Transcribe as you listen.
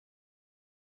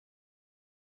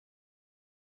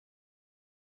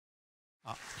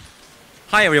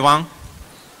Hi everyone,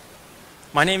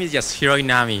 my name is Yasuhiro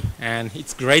Inami, and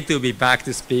it's great to be back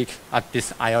to speak at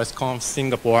this iOS Conf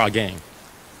Singapore again.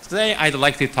 Today I'd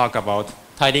like to talk about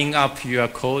tidying up your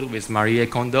code with Marie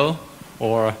Kondo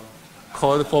or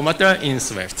code formatter in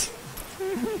Swift.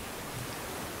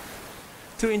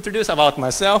 To introduce about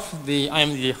myself, I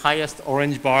am the highest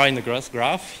orange bar in the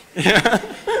graph.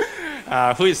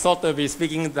 Who is thought to be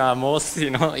speaking the most,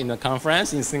 in the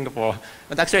conference in Singapore.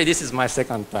 But actually, this is my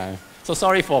second time. So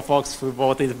sorry for folks who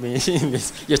voted me in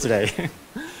this yesterday.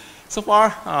 So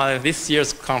far, this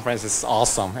year's conference is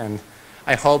awesome, and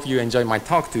I hope you enjoy my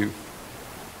talk too.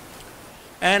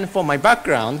 And for my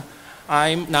background,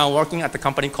 I'm now working at a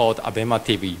company called Abema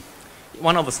TV,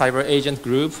 one of the CyberAgent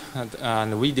group,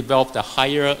 and we developed a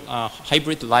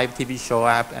hybrid live TV show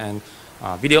app and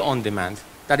video on demand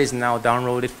that is now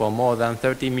downloaded for more than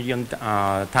 30 million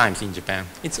times in Japan.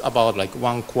 It's about like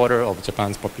 1/4 of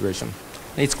Japan's population.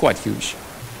 It's quite huge.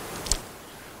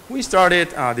 We started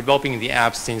developing the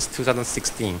app since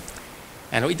 2016,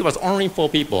 and it was only 4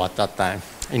 people at that time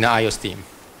in the iOS team.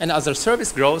 And as the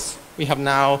service grows, we have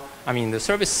now, the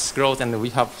service grows and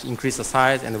we have increased the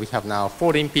size, and we have now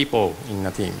 14 people in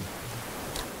the team.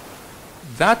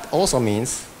 That also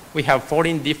means we have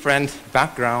 14 different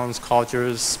backgrounds,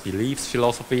 cultures, beliefs,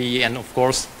 philosophy, and of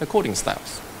course, the coding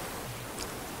styles.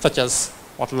 Such as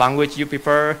what language you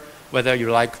prefer, whether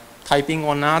you like typing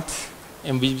or not,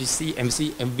 MVC,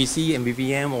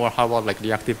 MVVM, or how about like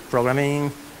reactive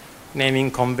programming,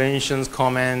 naming conventions,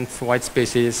 comments, white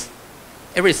spaces.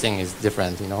 Everything is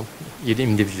different,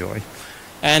 individually.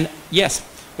 And yes,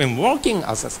 when working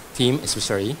as a team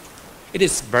especially, it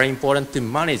is very important to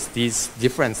manage these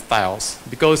different styles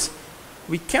because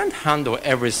we can't handle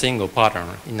every single pattern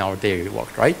in our daily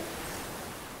work, right?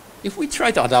 If we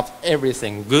try to adapt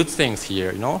everything, good things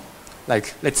here,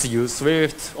 like let's use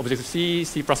Swift, Objective-C,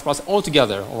 C++ all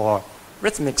together, or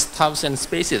let's mix tabs and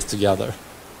spaces together,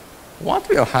 what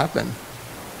will happen?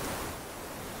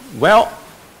 Well,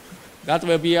 that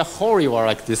will be a horrible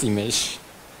like this image.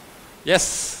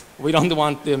 Yes. We don't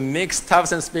want to mix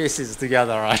tabs and spaces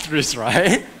together, at least,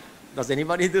 right? Does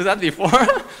anybody do that before?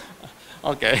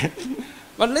 Okay.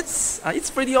 But it's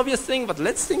a pretty obvious thing, but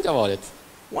let's think about it.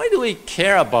 Why do we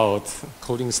care about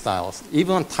coding styles,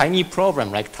 even a tiny program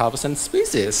like tabs and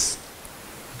spaces?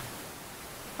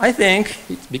 I think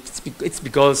it's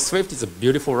because Swift is a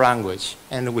beautiful language,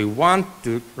 and we want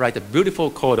to write a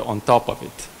beautiful code on top of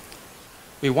it.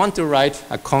 We want to write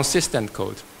a consistent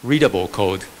code, readable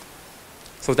code,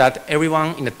 so that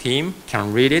everyone in the team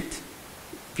can read it,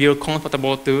 feel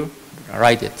comfortable to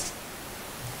write it.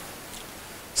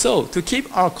 So to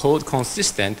keep our code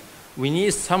consistent, we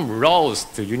need some roles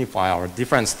to unify our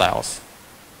different styles.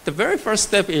 The very first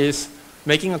step is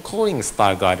making a coding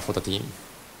style guide for the team.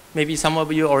 Maybe some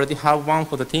of you already have one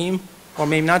for the team, or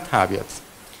may not have yet.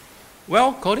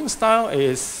 Well, coding style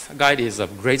guide is a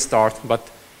great start, but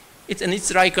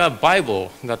it's like a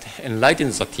Bible that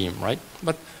enlightens the team, right?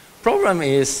 But problem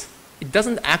is, it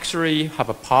doesn't actually have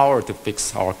a power to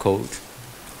fix our code.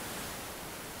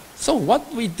 So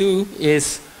what we do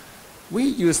is we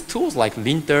use tools like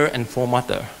linter and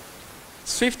formatter.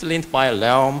 Swift lint by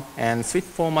Leom and Swift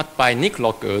format by Nick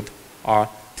Lockwood are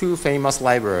 2 famous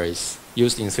libraries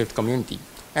used in Swift community.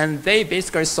 And they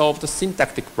basically solve the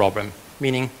syntactic problem,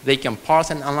 meaning they can parse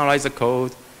and analyze the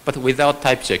code, but without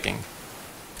type checking.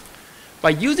 By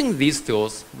using these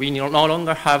tools, we no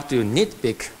longer have to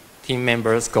nitpick team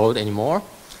members' code anymore,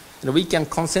 and we can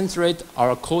concentrate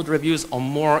our code reviews on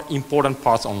more important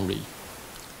parts only.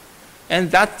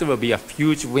 And that will be a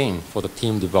huge win for the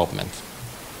team development.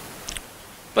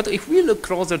 But if we look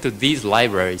closer to these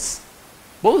libraries,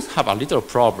 both have a little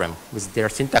problem with their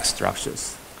syntax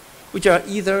structures, which are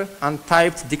either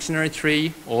untyped dictionary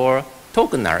tree or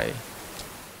token array.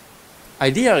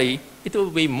 Ideally, it will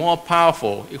be more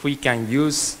powerful if we can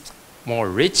use more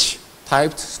rich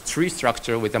typed tree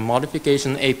structure with the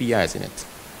modification APIs in it.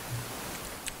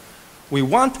 We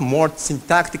want more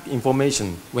syntactic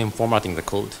information when formatting the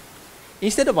code.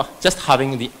 Instead of just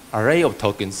having the array of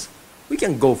tokens, we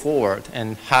can go forward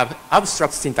and have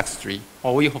abstract syntax tree,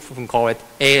 or we often call it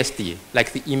AST,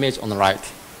 like the image on the right,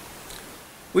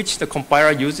 which the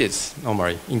compiler uses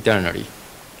normally internally.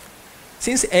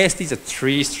 Since AST is a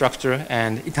tree structure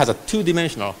and it has a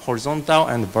 2-dimensional, horizontal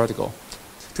and vertical,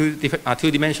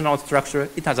 two-dimensional structure,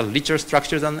 it has a richer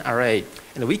structure than an array.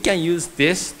 And we can use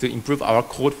this to improve our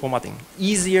code formatting,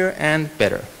 easier and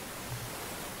better.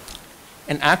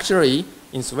 And actually,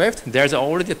 in Swift, there's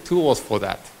already tools for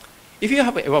that. If you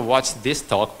have ever watched this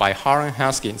talk by Harlan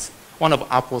Haskins, one of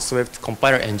Apple Swift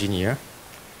compiler engineer,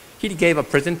 he gave a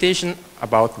presentation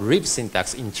about rib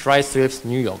syntax in TriSwift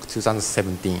New York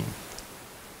 2017.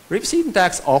 Rib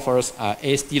syntax offers a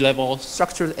ASD-level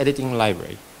structured editing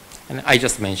library, and I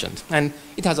just mentioned. And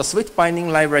it has a Swift binding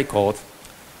library called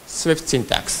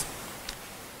SwiftSyntax.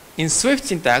 In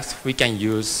SwiftSyntax, we can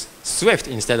use Swift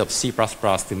instead of C++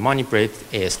 to manipulate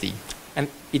ASD, and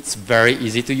it's very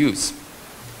easy to use.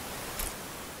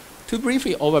 To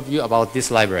briefly overview about this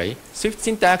library,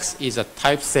 SwiftSyntax is a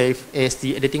type-safe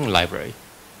ASD editing library.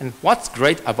 And what's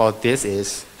great about this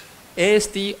is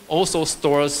ASD also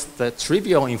stores the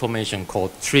trivial information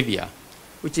called trivia,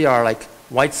 which are like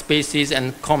white spaces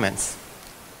and comments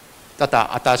that are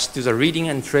attached to the reading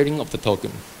and trading of the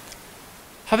token.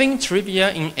 Having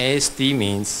trivia in ASD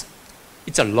means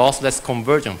it's a lossless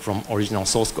conversion from original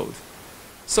source code.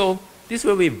 So this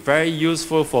will be very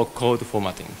useful for code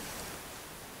formatting.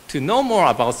 To know more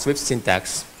about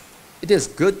SwiftSyntax, it is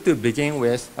good to begin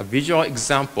with a visual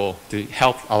example to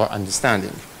help our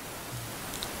understanding.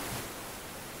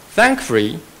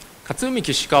 Thankfully, Katsumi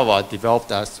Kishikawa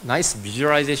developed a nice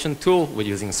visualization tool with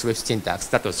using SwiftSyntax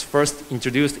that was first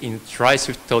introduced in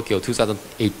TriSwift Tokyo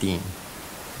 2018.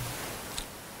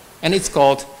 And it's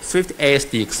called Swift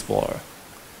ASD Explorer.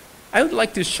 I would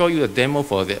like to show you a demo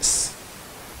for this.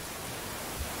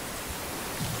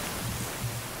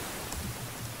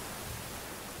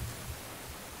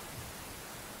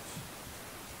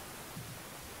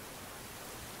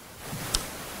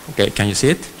 Okay, can you see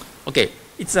it? Okay,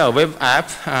 it's a web app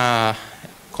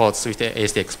called Swift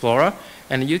ASD Explorer.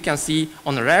 And you can see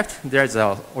on the left, there's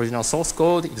the original source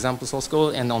code, example source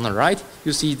code. And on the right,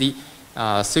 you see the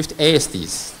Swift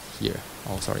ASDs here.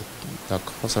 Oh, sorry. The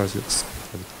cursor looks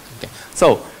okay.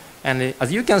 So, and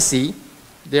as you can see,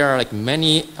 there are like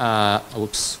many,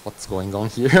 oops, what's going on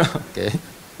here? Okay,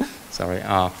 sorry.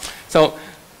 So,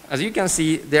 as you can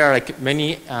see, there are like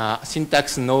many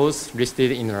syntax nodes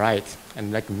listed in the right,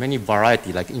 and like many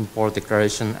variety, like import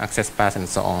declaration, access path, and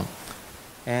so on.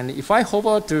 And if I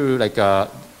hover to like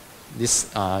this,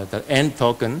 the end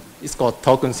token, it's called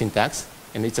token syntax,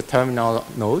 and it's a terminal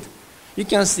node. You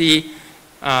can see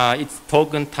it's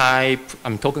token type,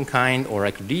 token kind, or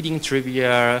like reading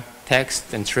trivia,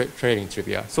 text, and trading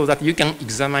trivia, so that you can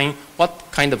examine what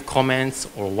kind of comments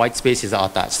or white spaces are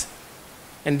attached.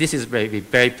 And this is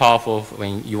very powerful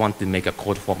when you want to make a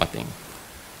code formatting.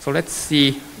 So let's see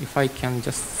if I can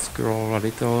just scroll a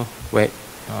little. Wait,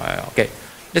 okay.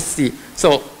 Let's see.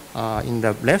 So in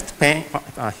the left pane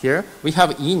here, we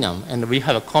have enum, and we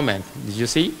have a comment. Did you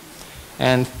see?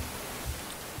 And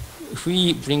if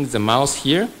we bring the mouse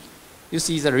here, you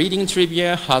see the reading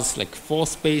trivia has like 4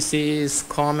 spaces,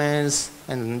 comments,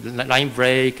 and line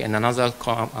break, and another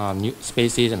new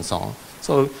spaces, and so on.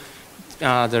 So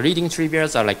the reading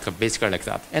trivias are like basically like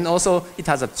that. And also it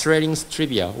has a trading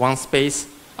trivia, 1 space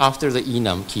after the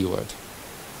enum keyword.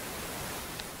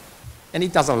 And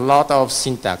it has a lot of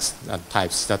syntax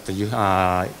types that you,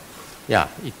 yeah,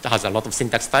 it has a lot of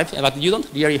syntax types, but you don't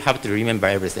really have to remember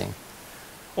everything.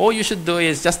 All you should do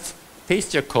is just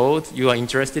paste your code you are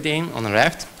interested in on the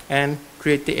left and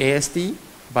create the ASD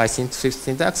by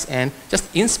SwiftSyntax and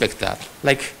just inspect that.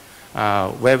 Like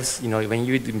webs, you know, when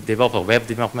you develop a web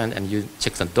development and you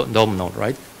check the DOM node,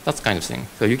 right? That kind of thing.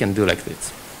 So you can do like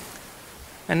this.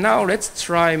 And now let's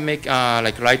try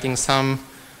like writing some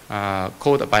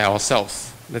code by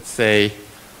ourselves. Let's say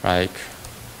like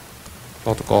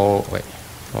protocol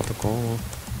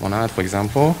monad, for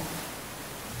example.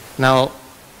 Now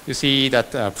you see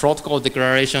that protocol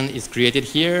declaration is created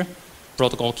here,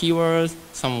 protocol keyword,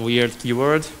 some weird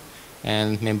keyword,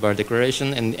 and member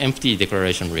declaration, and empty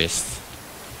declaration list.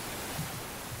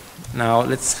 Now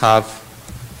let's have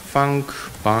func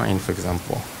bind, for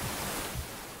example.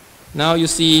 Now you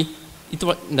see it's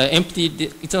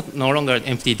not no longer an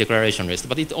empty declaration list,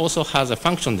 but it also has a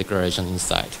function declaration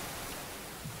inside.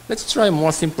 Let's try a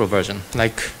more simple version,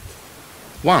 like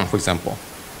 1, for example.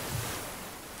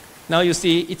 Now you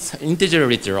see it's integer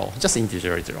literal, just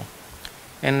integer literal.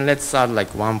 And let's add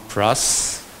like 1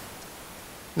 plus.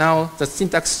 Now the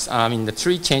syntax, the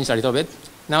tree changed a little bit.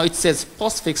 Now it says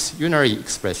postfix unary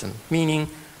expression, meaning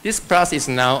this plus is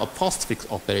now a postfix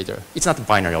operator. It's not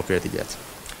binary operator yet.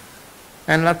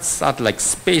 And let's add like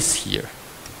space here.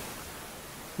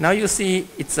 Now you see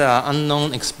it's an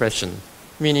unknown expression,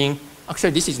 meaning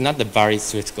actually this is not the valid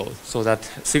Swift code, so that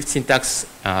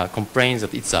SwiftSyntax complains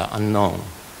that it's unknown.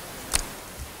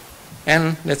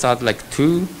 And let's add like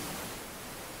 2.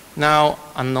 Now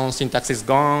unknown syntax is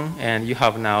gone, and you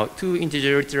have now 2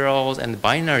 integer literals and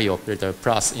binary operator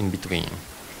plus in between.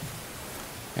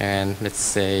 And let's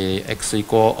say x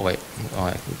equal, like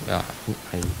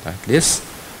this.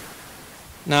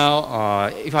 Now,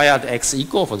 if I add x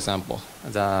equal, for example,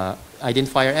 the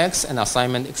identifier x and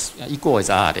assignment x equal is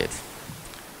added.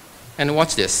 And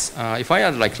watch this. If I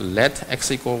add like let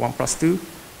x equal 1 plus 2,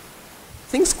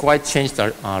 things quite changed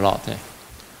a lot.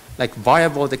 Like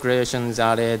variable declaration is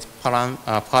added,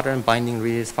 pattern binding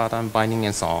reads, pattern binding,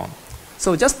 and so on.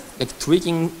 So just like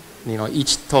tweaking,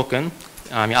 each token,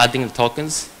 adding the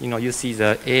tokens, you see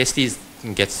the AST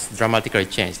gets dramatically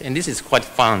changed. And this is quite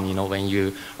fun, when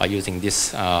you are using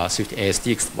this Swift AST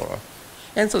Explorer.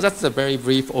 And so that's a very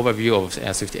brief overview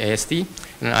of Swift AST.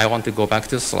 And I want to go back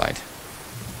to the slide.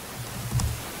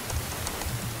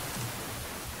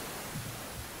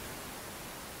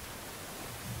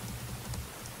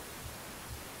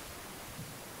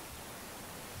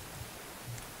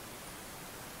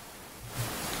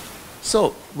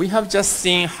 So we have just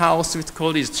seen how Swift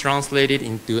code is translated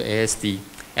into AST.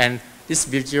 And this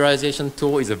visualization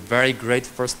tool is a very great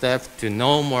first step to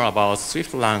know more about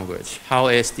Swift language, how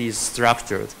AST is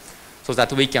structured, so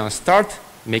that we can start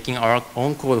making our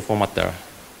own code formatter.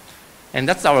 And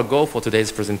that's our goal for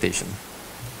today's presentation.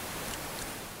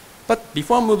 But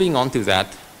before moving on to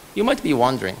that, you might be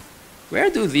wondering, where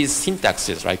do these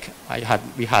syntaxes, like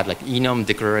we had like enum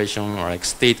declaration or like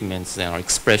statements or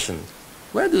expressions,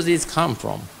 where do these come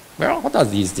from? What are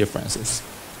these differences?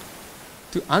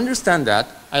 To understand that,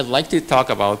 I'd like to talk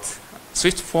about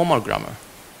Swift formal grammar.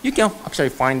 You can actually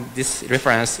find this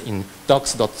reference in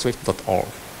docs.swift.org.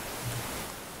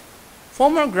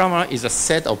 Formal grammar is a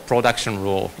set of production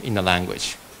rules in a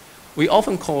language. We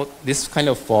often call this kind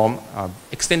of form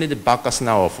extended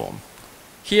Bacchus-Naur form.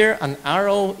 Here, an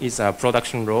arrow is a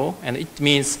production rule, and it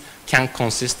means can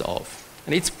consist of.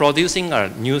 And it's producing a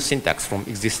new syntax from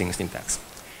existing syntax.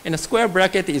 And a square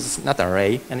bracket is not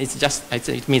array, and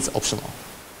it means optional.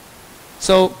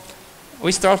 So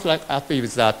we start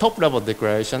with the top level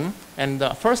declaration, and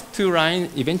the first two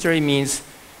lines eventually means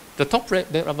the top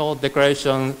level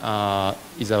declaration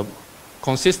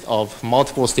consists of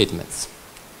multiple statements.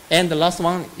 And the last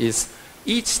one is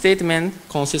each statement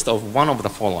consists of one of the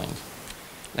following,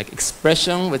 like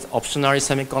expression with optional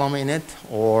semicolon in it,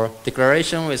 or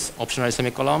declaration with optional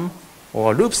semicolon,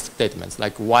 or loop statements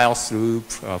like while loop,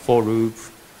 for loop,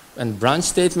 and branch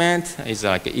statement is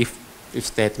like if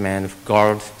statement,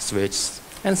 guard, switch,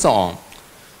 and so on.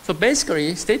 So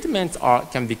basically, statements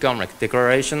can become like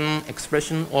declaration,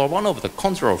 expression, or one of the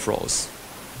control flows.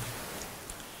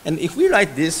 And if we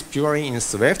write this purely in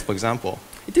Swift, for example,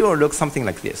 it will look something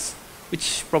like this,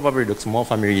 which probably looks more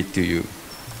familiar to you.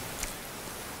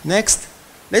 Next,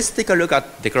 let's take a look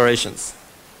at declarations.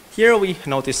 Here we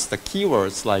notice the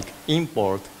keywords like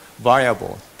import,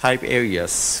 variable, type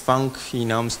areas, func,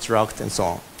 enum, struct, and so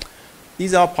on.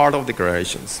 These are part of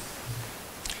declarations.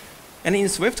 And in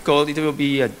Swift code, it will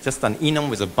be just an enum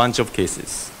with a bunch of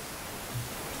cases.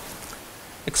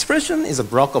 Expression is a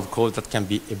block of code that can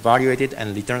be evaluated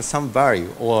and return some value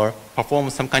or perform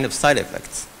some kind of side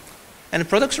effects. And the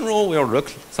production rule will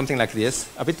look something like this,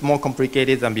 a bit more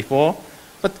complicated than before,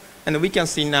 and we can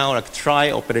see now like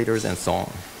try operators and so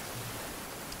on.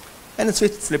 And the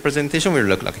Swift representation will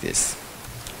look like this.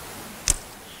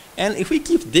 And if we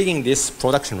keep digging this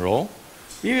production rule,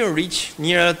 we will reach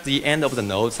near the end of the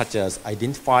node, such as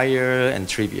identifier and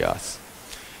trivias.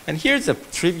 And here's the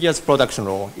trivia's production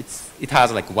rule. It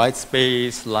has like white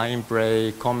space, line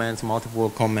break, comments,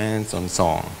 multiple comments, and so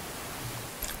on.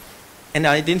 And the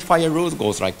identifier rule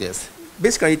goes like this.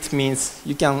 Basically, it means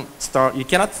you cannot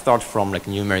start from like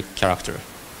numeric character.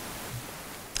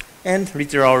 And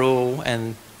literal rule,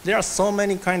 and there are so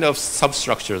many kind of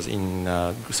substructures in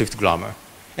Swift grammar.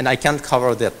 And I can't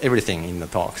cover everything in the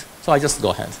talk. So I just go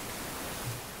ahead.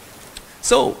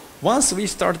 So once we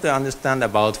start to understand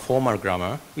about formal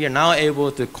grammar, we are now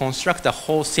able to construct a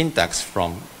whole syntax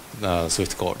from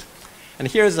Swift code. And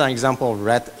here's an example of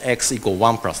let x equal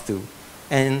 1 plus 2.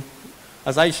 And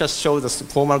as I just showed the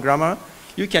formal grammar,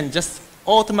 you can just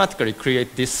automatically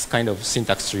create this kind of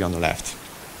syntax tree on the left.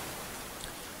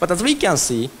 But as we can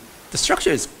see, the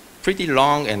structure is pretty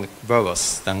long and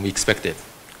verbose than we expected.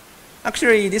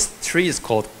 Actually, this tree is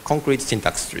called concrete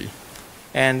syntax tree.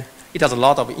 And it has a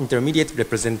lot of intermediate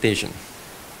representation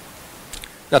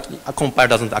that a compiler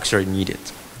doesn't actually need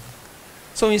it.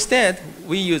 So instead,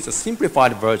 we use a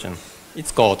simplified version.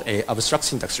 It's called an abstract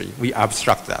syntax tree. We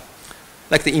abstract that,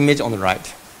 like the image on the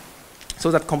right,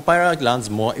 so that compiler runs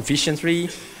more efficiently,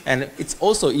 and it's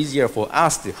also easier for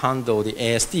us to handle the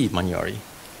AST manually.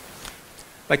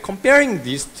 By comparing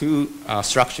these two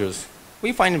structures,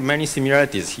 we find many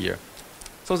similarities here,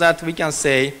 so that we can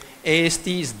say AST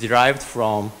is derived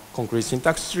from concrete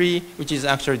syntax tree, which is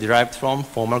actually derived from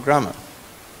formal grammar.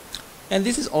 And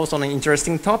this is also an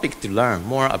interesting topic to learn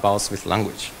more about Swift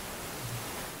language.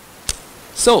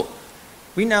 So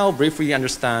we now briefly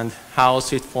understand how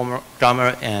Swift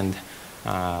grammar and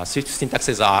Swift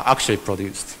syntaxes are actually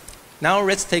produced. Now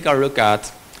let's take a look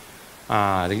at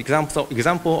the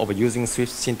example of using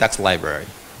Swift syntax library.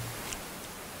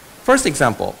 First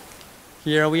example,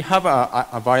 here we have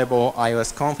a variable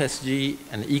iOS Conf SG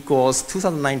and equals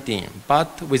 2019,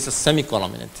 but with a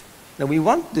semicolon in it. Now we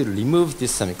want to remove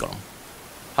this semicolon.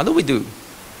 How do we do?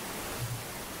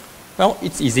 Well,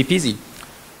 it's easy peasy.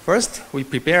 First, we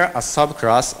prepare a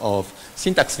subclass of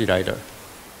syntax rewriter.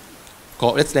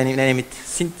 Let's name it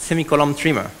semicolon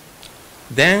trimmer.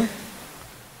 Then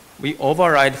we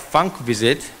override func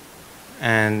visit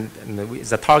and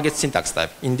the target syntax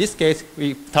type. In this case,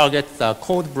 we target the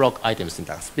code block item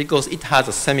syntax because it has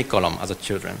a semicolon as a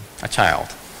child.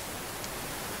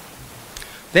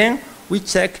 Then we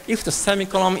check if the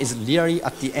semicolon is really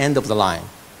at the end of the line.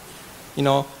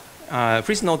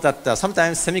 Please note that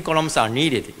sometimes semicolons are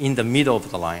needed in the middle of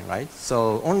the line, right?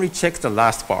 So only check the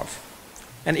last part.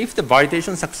 And if the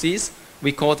validation succeeds,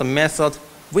 we call the method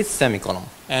with semicolon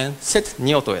and set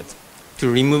neo to it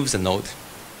to remove the node.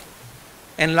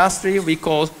 And lastly, we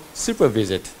call super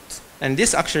visit. And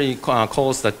this actually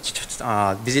calls the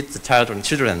visit the child and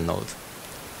children node.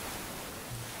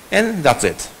 And that's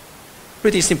it.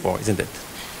 Pretty simple, isn't it?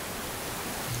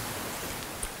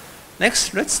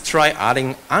 Next, let's try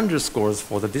adding underscores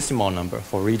for the decimal number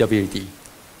for readability.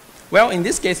 Well, in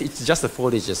this case, it's just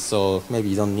 4 digits, so maybe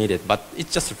you don't need it, but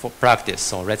it's just for practice,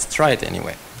 so let's try it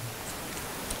anyway.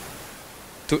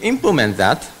 To implement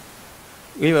that,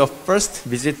 we will first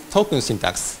visit token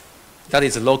syntax that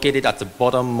is located at the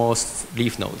bottommost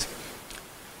leaf node.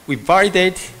 We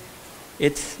validate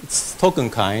its token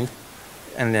kind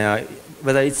and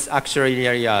whether it's actually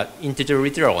an integer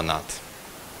literal or not.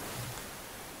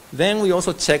 Then we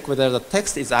also check whether the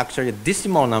text is actually a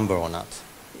decimal number or not.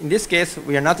 In this case,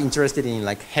 we are not interested in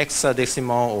like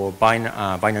hexadecimal or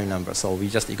binary number, so we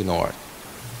just ignore it.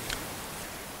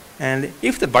 And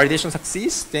if the validation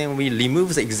succeeds, then we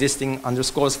remove the existing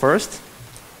underscores first.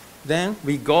 Then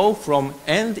we go from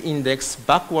end index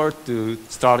backward to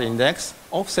start index,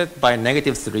 offset by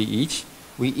 -3 each.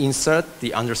 We insert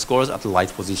the underscores at the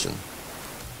right position.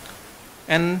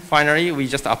 And finally, we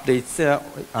just update the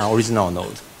original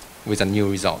node with a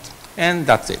new result. And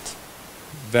that's it.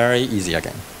 Very easy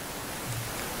again.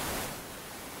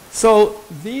 So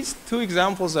these two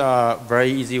examples are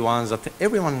very easy ones that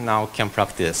everyone now can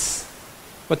practice.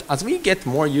 But as we get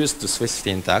more used to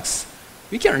SwiftSyntax,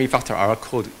 we can refactor our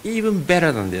code even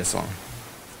better than this one.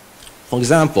 For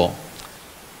example,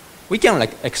 we can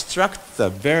like extract the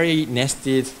very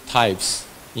nested types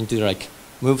into like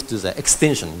move to the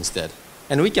extension instead.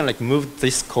 And we can like move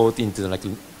this code into like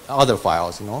other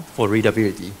files, for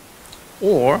readability.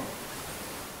 Or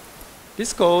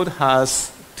this code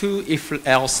has 2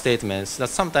 if-else statements that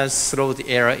sometimes throw the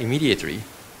error immediately.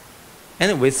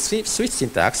 And with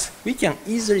SwiftSyntax, we can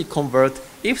easily convert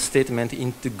if statement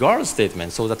into guard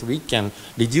statement so that we can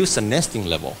reduce the nesting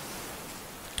level.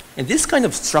 And this kind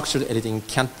of structured editing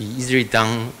can't be easily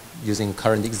done using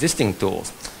current existing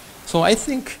tools. So I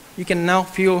think you can now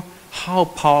feel how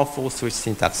powerful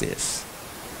SwiftSyntax is.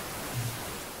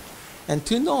 And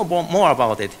to know more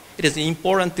about it, it is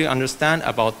important to understand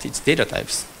about its data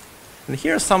types. And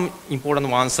here are some important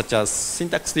ones such as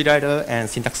syntax rewriter and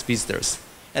syntax visitors.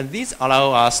 And these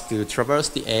allow us to traverse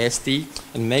the AST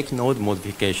and make node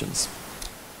modifications.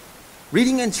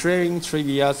 Reading and trailing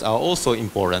trivias are also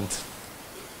important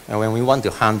when we want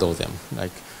to handle them.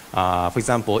 Like, for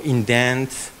example,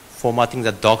 indent, formatting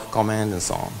the doc command, and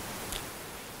so on.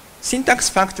 Syntax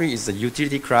Factory is a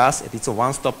utility class. It's a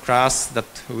one-stop class that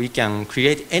we can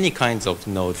create any kinds of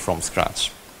node from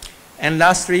scratch. And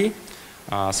lastly,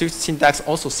 SwiftSyntax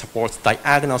also supports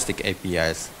diagnostic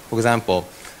APIs. For example,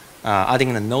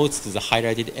 adding the nodes to the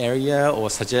highlighted area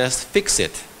or suggest fix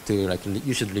it to like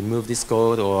you should remove this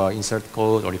code or insert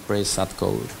code or replace that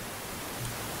code.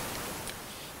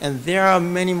 And there are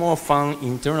many more fun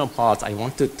internal parts I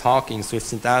want to talk in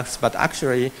SwiftSyntax, but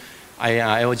actually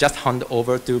I will just hand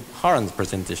over to Haran's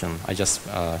presentation I just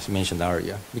mentioned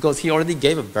earlier, because he already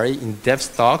gave a very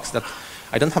in-depth talk that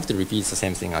I don't have to repeat the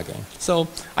same thing again. So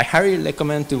I highly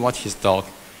recommend to watch his talk,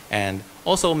 and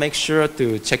also make sure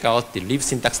to check out the live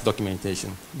syntax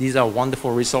documentation. These are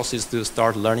wonderful resources to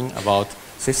start learning about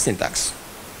SwiftSyntax.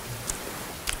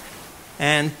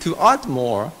 And to add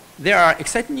more, there are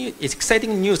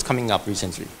exciting news coming up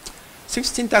recently.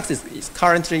 SwiftSyntax is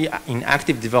currently in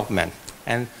active development,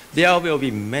 and there will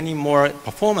be many more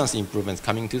performance improvements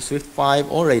coming to Swift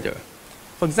 5 or later.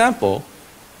 For example,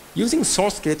 Using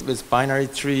source kit with binary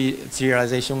tree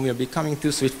serialization, we are becoming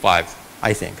to Swift 5,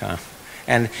 I think.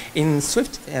 And in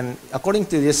Swift, and according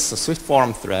to this Swift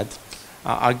forum thread,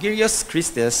 Argyrius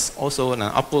Christes, also an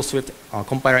Apple Swift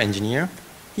compiler engineer,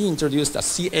 he introduced a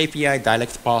CAPI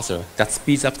dialect parser that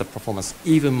speeds up the performance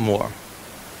even more.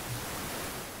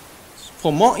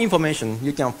 For more information,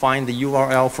 you can find the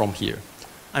URL from here.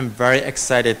 I'm very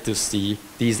excited to see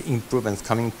these improvements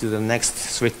coming to the next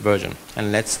Swift version,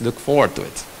 and let's look forward to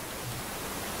it.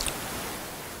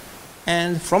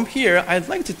 And from here, I'd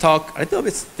like to talk a little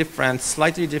bit different,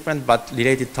 slightly different, but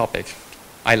related topic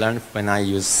I learned when I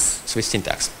use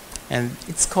SwiftSyntax. And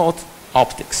it's called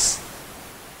optics,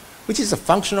 which is a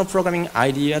functional programming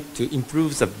idea to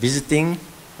improve the visiting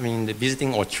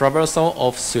or traversal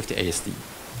of SwiftASD.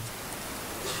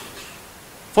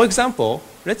 For example,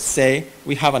 let's say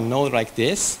we have a node like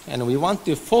this, and we want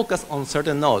to focus on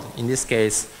certain node, in this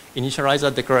case,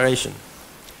 initializer declaration,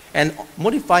 and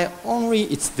modify only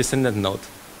its descendant node.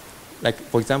 Like,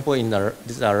 for example, in the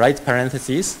right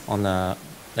parentheses on the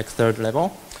third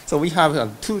level. So we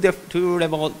have two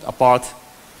levels apart.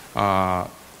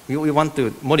 We want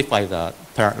to modify the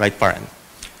right parent.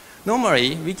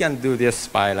 Normally, we can do this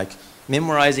by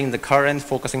memorizing the current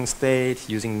focusing state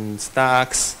using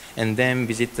stacks, and then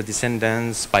visit the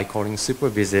descendants by calling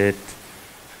supervisit.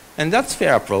 And that's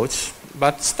fair approach,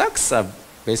 but stacks are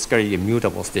basically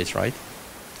immutable states, right?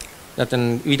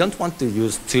 Then we don't want to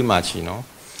use too much,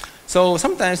 So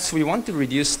sometimes we want to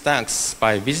reduce stacks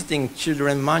by visiting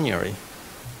children manually.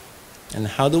 And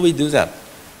how do we do that?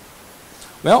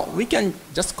 Well, we can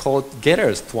just call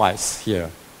getters twice here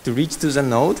to reach to the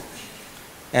node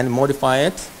and modify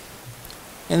it,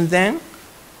 and then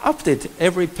update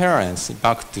every parent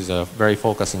back to the very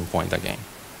focusing point again.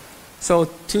 So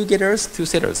 2 getters, 2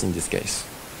 setters in this case.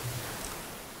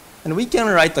 And we can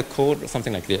write the code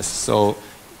something like this. So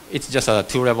it's just a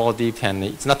 2-level deep, and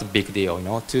it's not a big deal,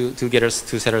 2 getters,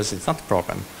 2 setters, it's not a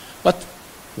problem. But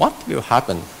what will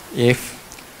happen if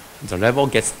the level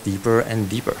gets deeper and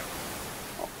deeper?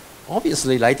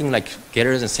 Obviously, writing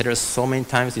getters and setters so many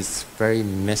times is very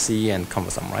messy and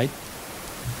cumbersome, right?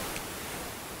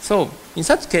 So in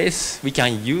such case, we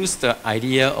can use the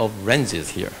idea of ranges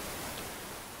here.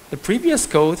 The previous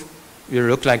code will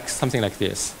look like something like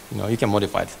this. You can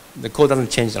modify it. The code doesn't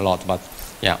change a lot, but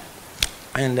yeah.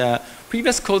 And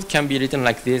previous code can be written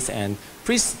like this, and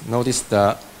please notice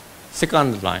the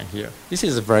second line here. This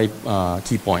is a very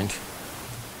key point.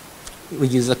 We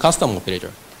use a custom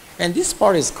operator. And this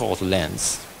part is called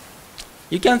lens.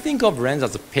 You can think of lens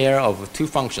as a pair of 2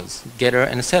 functions, getter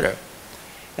and setter.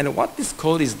 And what this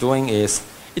code is doing is,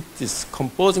 it is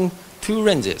composing 2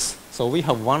 ranges. So we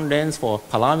have 1 lens for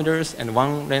parameters and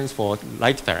 1 lens for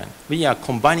light parent. We are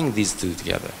combining these 2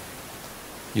 together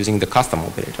using the custom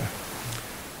operator.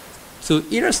 To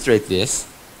illustrate this,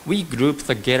 we group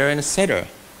the getter and setter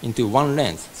into 1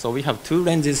 lens. So we have 2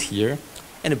 lenses here,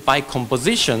 and by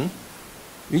composition,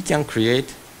 we can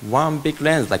create 1 big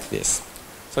lens like this.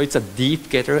 So it's a deep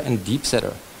getter and deep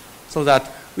setter, so that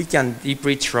we can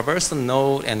deeply traverse the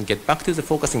node and get back to the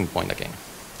focusing point again.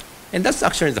 And that's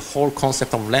actually the whole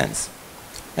concept of lens.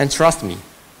 And trust me,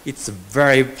 it's a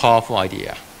very powerful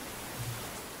idea.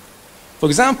 For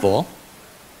example,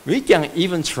 we can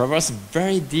even traverse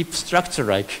very deep structure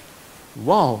like,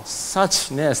 wow,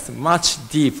 such nest, much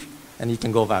deep, and you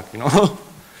can go back,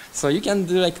 So you can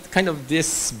do kind of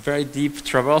this very deep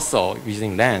traversal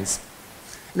using lens.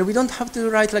 And we don't have to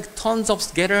write tons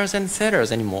of getters and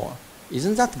setters anymore.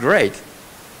 Isn't that great?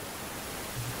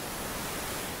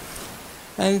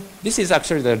 And this is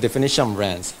actually the definition of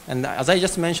lens. And as I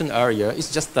just mentioned earlier,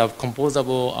 it's just a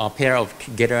composable pair of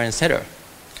getter and setter.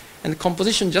 And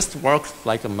composition just works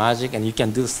like a magic, and you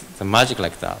can do the magic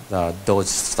like that, the Doge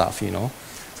stuff,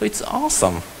 So it's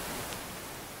awesome.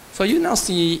 So you now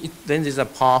see lenses are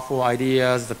powerful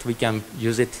ideas that we can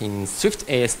use it in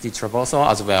SwiftASD traversal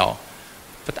as well.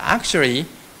 But actually,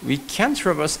 we can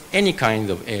traverse any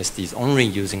kind of ASDs only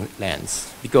using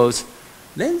lens, because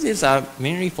lenses are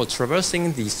mainly for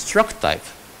traversing the struct type,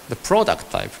 the product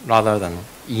type, rather than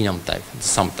enum type, the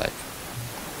sum type.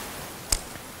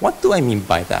 What do I mean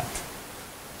by that?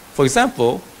 For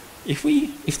example, if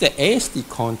the ASD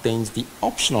contains the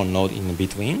optional node in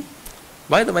between,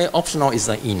 by the way, optional is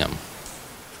an enum,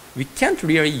 we can't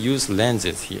really use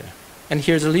lenses here. And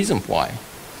here's the reason why.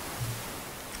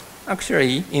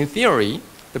 Actually, in theory,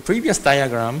 the previous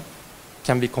diagram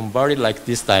can be converted like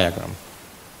this diagram.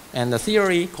 And the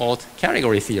theory called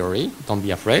category theory, don't be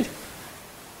afraid,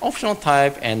 optional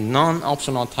type and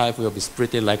non-optional type will be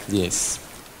split like this.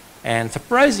 And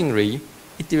surprisingly,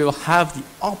 it will have the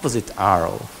opposite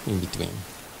arrow in between.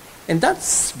 And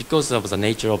that's because of the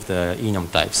nature of the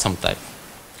enum type, sum type.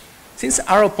 Since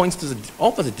arrow points to the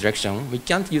opposite direction, we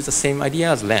can't use the same idea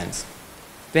as lens.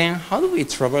 Then how do we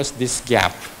traverse this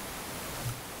gap?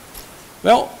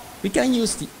 Well, we can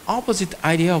use the opposite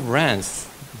idea of lens.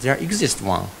 There exists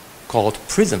one called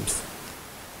prisms.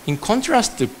 In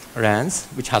contrast to lens,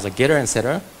 which has a getter and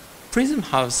setter, prism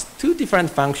has two different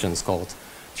functions called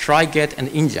try, get, and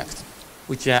inject,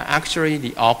 which are actually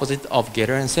the opposite of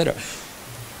getter and setter.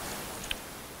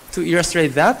 To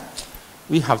illustrate that,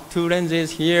 we have two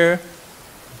lenses here,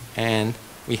 and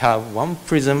we have one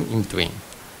prism in between.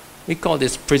 We call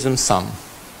this prism sum.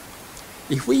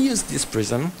 If we use this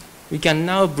prism, we can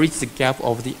now bridge the gap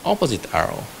of the opposite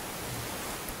arrow.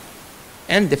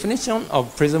 And definition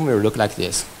of prism will look like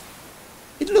this.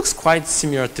 It looks quite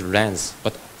similar to lens,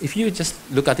 but if you just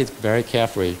look at it very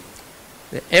carefully,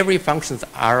 every function's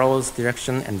arrow's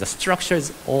direction and the structure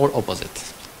is all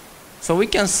opposite. So we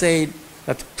can say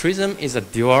that prism is a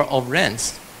dual of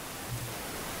lens.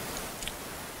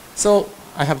 So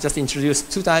I have just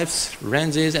introduced two types,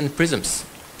 lenses and prisms,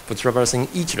 for traversing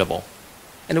each level.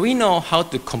 And we know how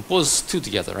to compose two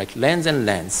together, like lens and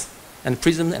lens, and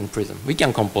prism and prism. We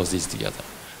can compose these together.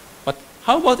 But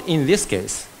how about in this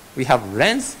case? We have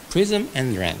lens, prism,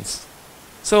 and lens.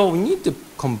 So we need to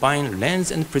combine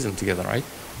lens and prism together, right?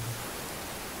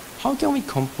 How can we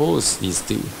compose these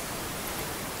two?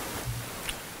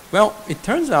 Well, it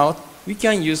turns out we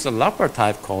can use a wrapper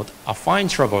type called affine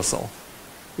traversal,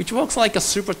 which works like a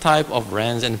supertype of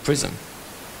lens and prism.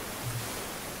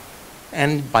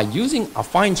 And by using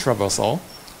affine traversal,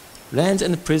 lens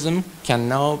and prism can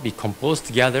now be composed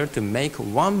together to make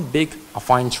one big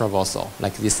affine traversal,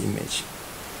 like this image.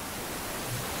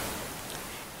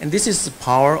 And this is the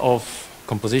power of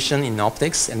composition in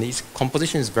optics, and this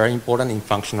composition is very important in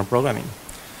functional programming.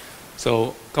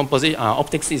 So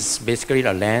optics is basically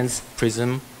a lens,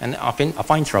 prism, and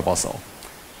affine traversal.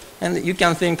 And you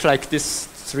can think like this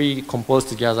three composed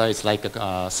together is like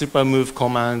a super move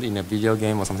command in a video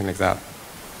game or something like that.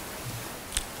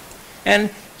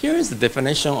 And here is the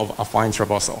definition of affine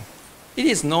traversal. It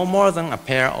is no more than a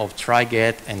pair of try,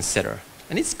 get, and setter.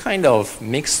 And it's kind of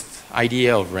mixed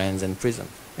idea of lens and prism.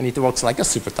 And it works like a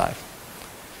supertype.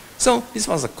 So this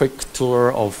was a quick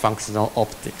tour of functional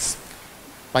optics.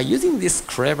 By using this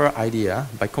clever idea,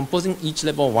 by composing each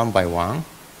level one by one,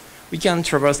 we can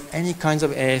traverse any kinds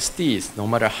of ASTs, no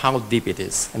matter how deep it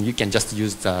is. And you can just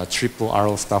use the triple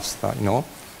arrow stuff,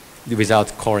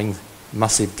 without calling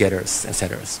massive getters and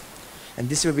setters. And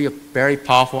this will be a very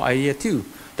powerful idea too,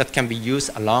 that can be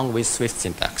used along with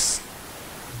SwiftSyntax.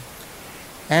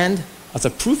 And as a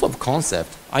proof of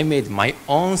concept, I made my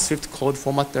own Swift code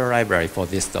formatter library for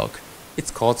this talk.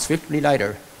 It's called Swift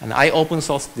Rewriter, and I open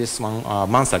sourced this one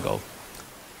months ago.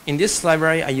 In this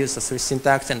library, I use the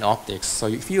SwiftSyntax and optics. So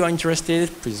if you are interested,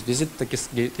 please visit the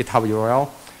GitHub URL.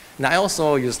 And I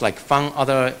also use like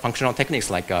other functional techniques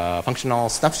like functional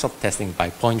snapshot testing by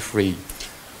Point Free.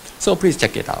 So please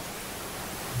check it out.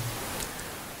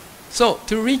 So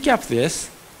to recap this,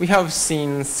 we have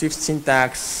seen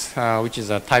SwiftSyntax, which is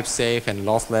a type-safe and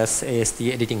lossless AST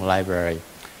editing library.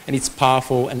 And it's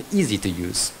powerful and easy to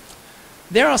use.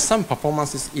 There are some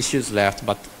performance issues left,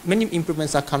 but many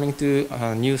improvements are coming to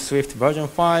new Swift version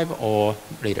 5 or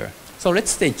later. So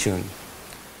let's stay tuned.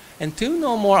 And to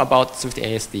know more about Swift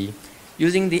AST,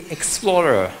 using the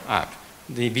Explorer app,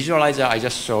 the visualizer I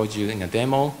just showed you in a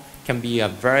demo, can be a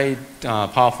very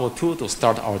powerful tool to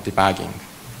start our debugging.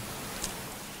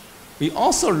 We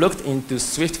also looked into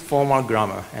Swift formal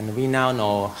grammar, and we now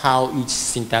know how each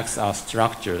syntax are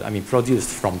structured,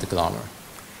 produced from the grammar.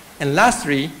 And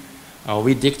lastly,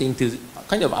 we digged into a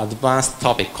kind of advanced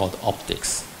topic called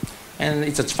optics. And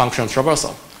it's a functional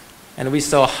traversal. And we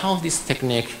saw how this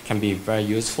technique can be very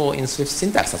useful in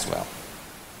SwiftSyntax as well.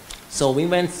 So we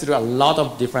went through a lot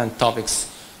of different topics,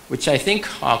 which I think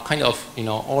are kind of,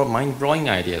 all mind-blowing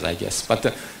ideas, I guess.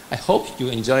 But I hope you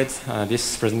enjoyed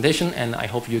this presentation, and I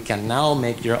hope you can now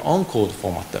make your own code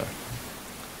formatter.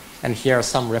 And here are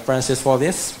some references for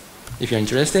this, if you're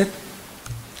interested.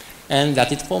 And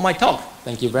that's it for my talk.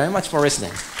 Thank you very much for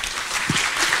listening.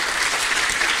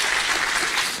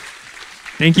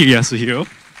 Thank you, Yasuhiro.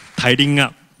 Tidying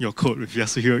up your code with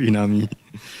Yasuhiro Inami.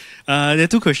 There are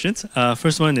two questions.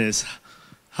 First one is,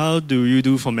 how do you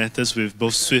do formatters with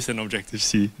both Swift and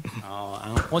Objective-C?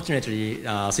 Unfortunately,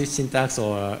 SwiftSyntax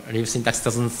or LibSyntax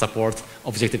doesn't support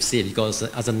Objective-C because,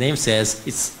 as the name says,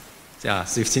 it's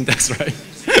SwiftSyntax,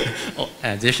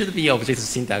 right? There should be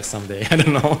Objective-Syntax someday. I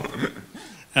don't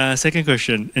know. Second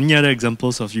question, any other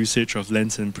examples of usage of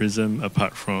lens and prism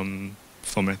apart from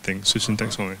formatting,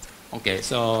 SwiftSyntax formatting? Okay,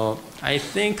 so I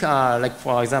think, like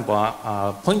for example,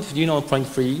 you know point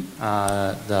three,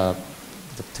 the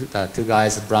two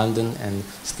guys, Brandon and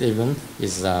Steven,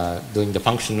 is doing the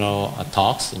functional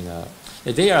talks.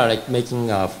 They are like making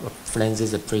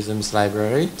Forensics Prisms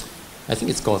library. I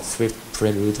think it's called Swift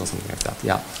Prelude or something like that.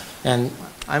 Yeah, and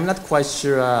I'm not quite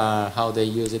sure how they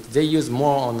use it. They use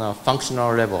more on a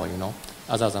functional level,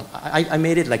 Other than I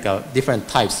made it like different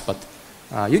types, but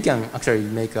you can actually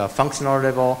make a functional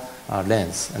level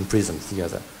lens and prisms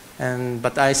together.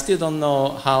 But I still don't know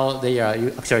how they are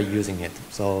actually using it.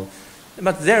 So,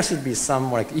 but there should be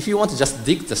some, like, if you want to just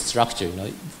dig the structure,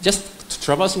 just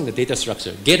traversing the data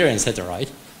structure, getter and setter, right?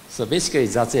 So basically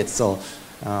that's it. So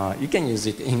you can use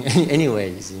it in any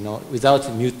ways, without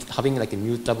having like a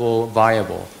mutable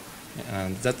variable.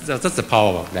 And that's the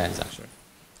power of lens, actually.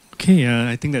 Okay,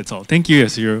 I think that's all. Thank you,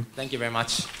 Yasuhiro. Thank you very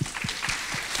much.